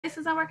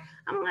places I work.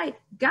 I'm like,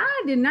 God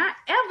did not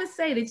ever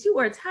say that you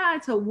are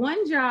tied to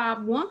one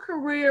job, one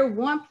career,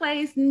 one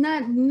place.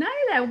 None of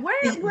that.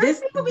 Where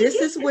people be this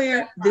is getting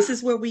where this this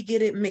is where we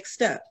get it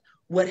mixed up.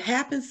 What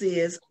happens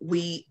is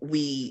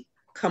we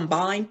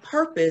combine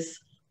purpose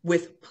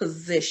with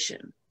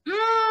position.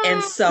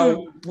 And from?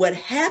 so what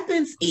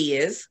happens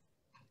is,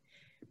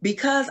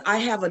 because I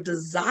have a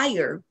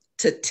desire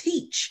to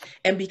teach,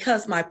 and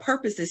because my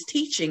purpose is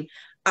teaching,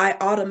 I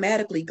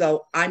automatically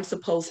go, I'm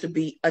supposed to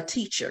be a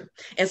teacher.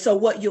 And so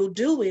what you'll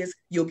do is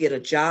you'll get a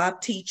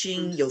job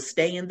teaching, you'll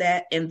stay in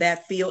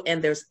that field,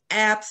 and there's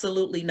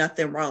absolutely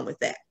nothing wrong with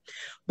that.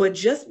 But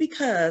just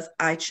because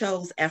I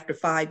chose after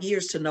 5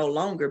 years to no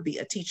longer be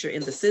a teacher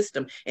in the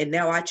system, and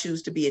now I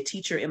choose to be a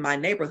teacher in my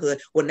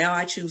neighborhood, well, now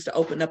I choose to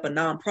open up a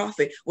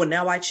nonprofit. Well,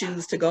 now I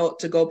choose to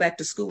go back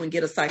to school and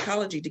get a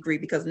psychology degree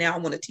because now I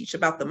want to teach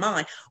about the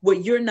mind.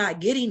 What you're not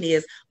getting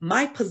is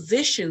my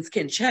positions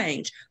can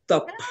change.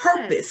 The Yes.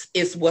 purpose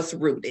is what's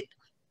rooted.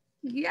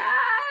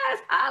 Yes.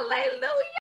 Hallelujah.